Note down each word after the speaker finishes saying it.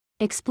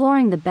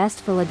exploring the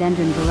best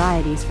philodendron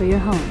varieties for your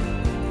home.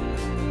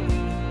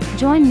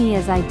 Join me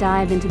as I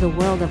dive into the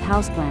world of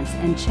houseplants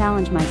and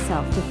challenge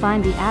myself to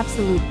find the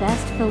absolute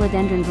best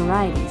philodendron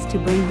varieties to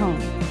bring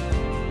home.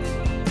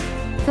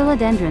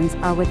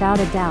 Philodendrons are without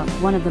a doubt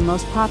one of the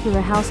most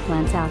popular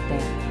houseplants out there.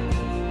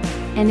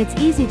 And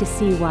it's easy to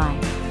see why.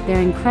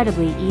 They're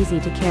incredibly easy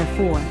to care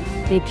for,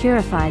 they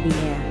purify the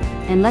air,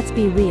 and let's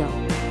be real,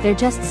 they're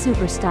just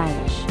super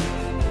stylish.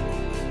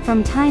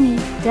 From tiny,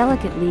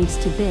 delicate leaves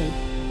to big,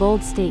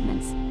 bold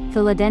statements,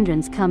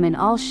 philodendrons come in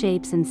all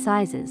shapes and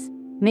sizes,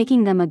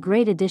 making them a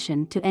great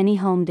addition to any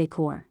home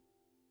decor.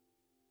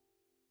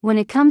 When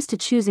it comes to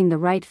choosing the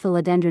right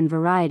philodendron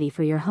variety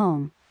for your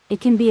home, it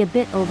can be a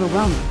bit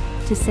overwhelming,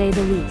 to say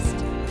the least.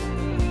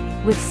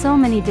 With so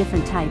many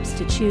different types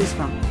to choose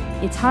from,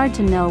 it's hard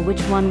to know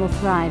which one will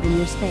thrive in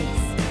your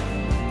space.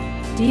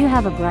 Do you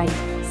have a bright,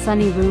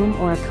 sunny room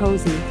or a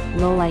cozy,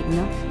 low-light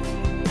nook?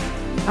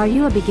 Are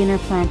you a beginner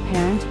plant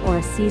parent or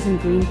a seasoned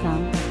green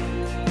thumb?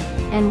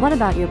 And what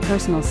about your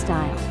personal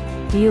style?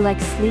 Do you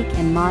like sleek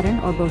and modern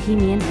or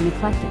bohemian and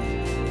eclectic?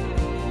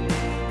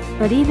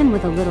 But even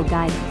with a little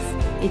guidance,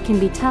 it can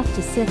be tough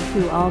to sift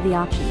through all the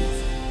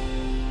options.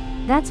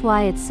 That's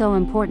why it's so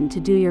important to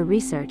do your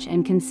research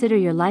and consider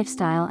your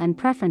lifestyle and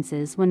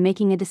preferences when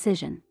making a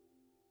decision.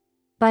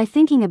 By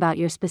thinking about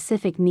your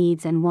specific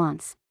needs and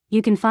wants,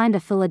 you can find a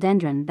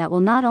philodendron that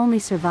will not only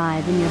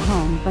survive in your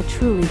home but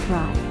truly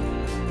thrive.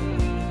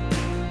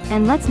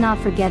 And let's not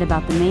forget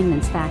about the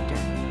maintenance factor.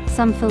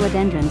 Some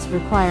philodendrons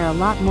require a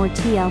lot more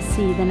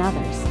TLC than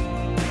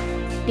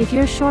others. If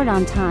you're short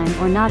on time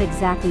or not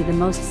exactly the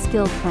most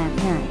skilled plant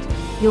parent,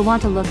 you'll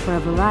want to look for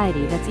a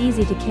variety that's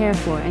easy to care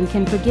for and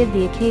can forgive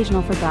the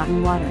occasional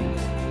forgotten watering.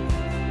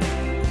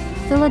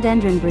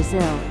 Philodendron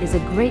Brazil is a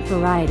great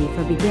variety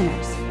for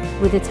beginners,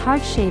 with its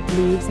heart-shaped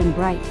leaves and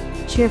bright,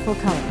 cheerful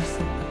colors.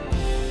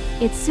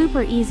 It's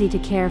super easy to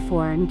care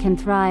for and can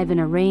thrive in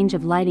a range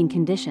of lighting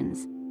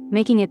conditions,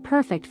 making it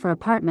perfect for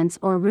apartments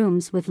or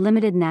rooms with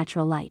limited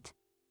natural light.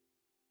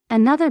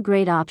 Another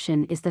great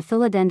option is the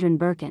Philodendron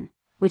Birkin,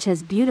 which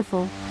has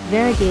beautiful,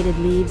 variegated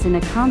leaves and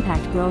a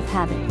compact growth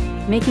habit,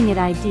 making it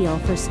ideal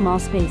for small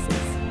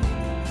spaces.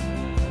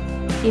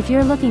 If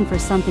you're looking for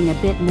something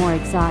a bit more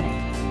exotic,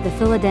 the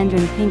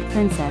Philodendron Pink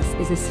Princess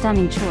is a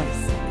stunning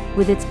choice,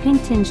 with its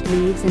pink-tinged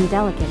leaves and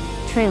delicate,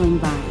 trailing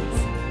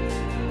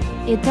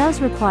vines. It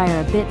does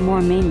require a bit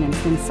more maintenance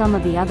than some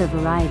of the other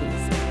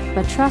varieties,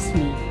 but trust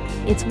me,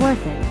 it's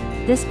worth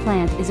it. This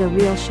plant is a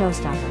real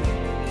showstopper.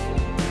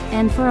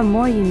 And for a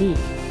more unique,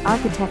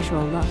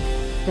 architectural look,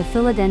 the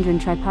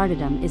Philodendron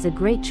Tripartidum is a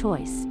great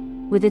choice,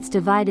 with its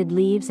divided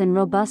leaves and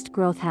robust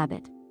growth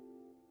habit.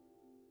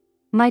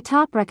 My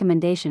top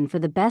recommendation for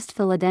the best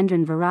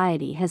philodendron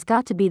variety has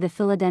got to be the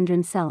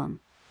Philodendron Sellum.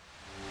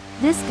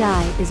 This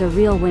guy is a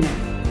real winner.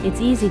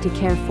 It's easy to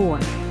care for,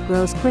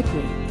 grows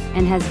quickly,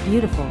 and has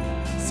beautiful,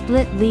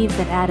 split leaves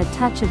that add a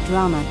touch of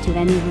drama to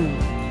any room.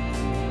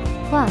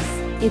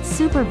 Plus, it's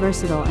super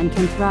versatile and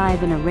can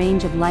thrive in a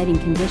range of lighting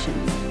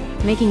conditions,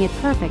 making it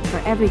perfect for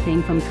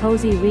everything from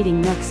cozy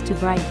reading nooks to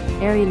bright,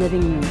 airy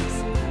living rooms.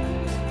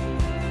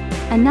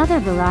 Another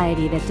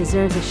variety that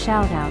deserves a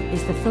shout-out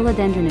is the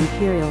Philodendron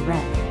Imperial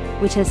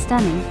Red, which has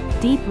stunning,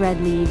 deep red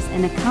leaves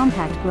and a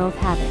compact growth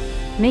habit,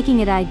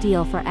 making it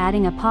ideal for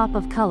adding a pop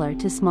of color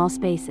to small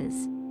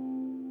spaces.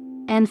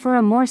 And for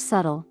a more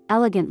subtle,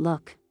 elegant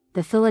look,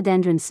 the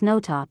Philodendron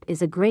Snowtop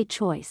is a great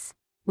choice,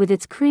 with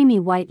its creamy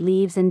white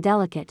leaves and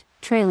delicate,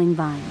 trailing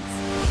vines.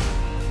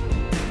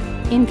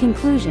 In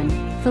conclusion,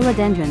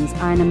 philodendrons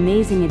are an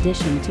amazing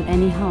addition to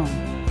any home,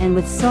 and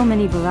with so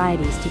many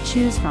varieties to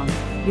choose from,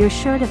 you're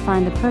sure to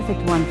find the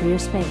perfect one for your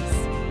space.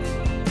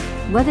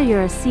 Whether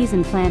you're a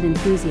seasoned plant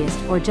enthusiast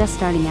or just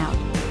starting out,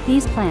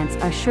 these plants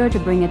are sure to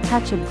bring a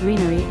touch of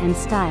greenery and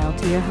style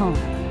to your home.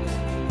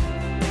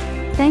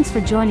 Thanks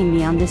for joining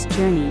me on this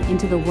journey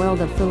into the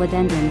world of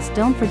philodendrons.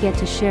 Don't forget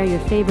to share your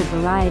favorite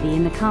variety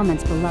in the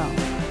comments below,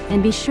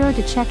 and be sure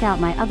to check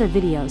out my other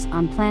videos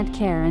on plant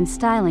care and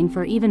styling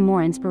for even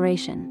more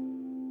inspiration.